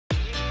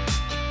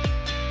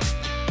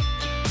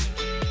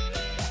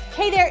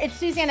Hey there, it's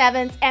Suzanne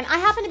Evans, and I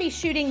happen to be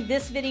shooting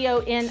this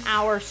video in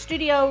our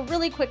studio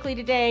really quickly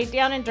today,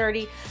 down and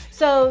dirty.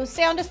 So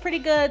sound is pretty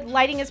good,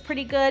 lighting is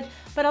pretty good,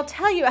 but I'll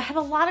tell you, I have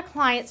a lot of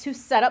clients who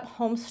set up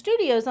home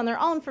studios on their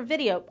own for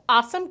video.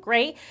 Awesome,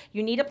 great.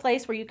 You need a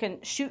place where you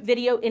can shoot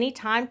video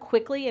anytime,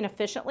 quickly and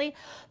efficiently.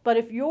 But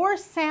if your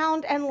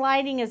sound and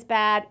lighting is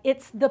bad,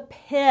 it's the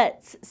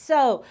pits.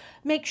 So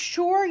make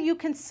sure you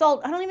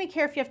consult. I don't even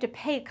care if you have to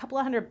pay a couple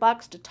of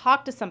 $100 to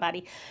talk to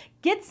somebody.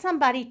 Get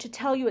somebody to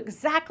tell you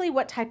exactly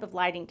what type of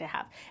lighting to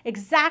have,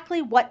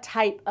 exactly what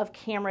type of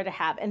camera to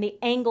have, and the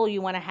angle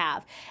you want to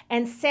have.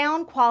 And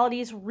sound quality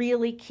is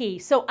really key.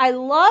 So I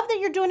love that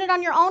you're doing it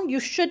on your own.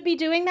 You should be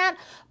doing that,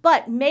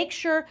 but make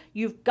sure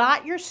you've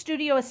got your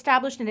studio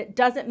established and it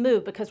doesn't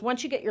move, because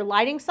once you get your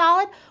lighting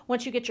solid,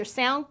 once you get your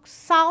sound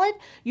solid,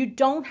 you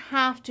don't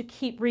have to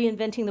keep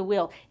reinventing the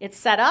wheel. It's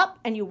set up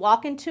and you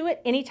walk into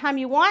it anytime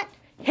you want,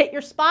 hit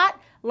your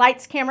spot,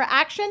 lights, camera,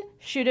 action,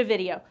 shoot a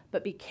video.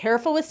 But be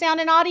careful with sound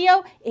and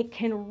audio. It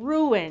can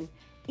ruin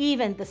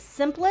even the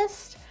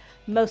simplest,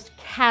 most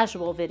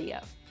casual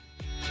video.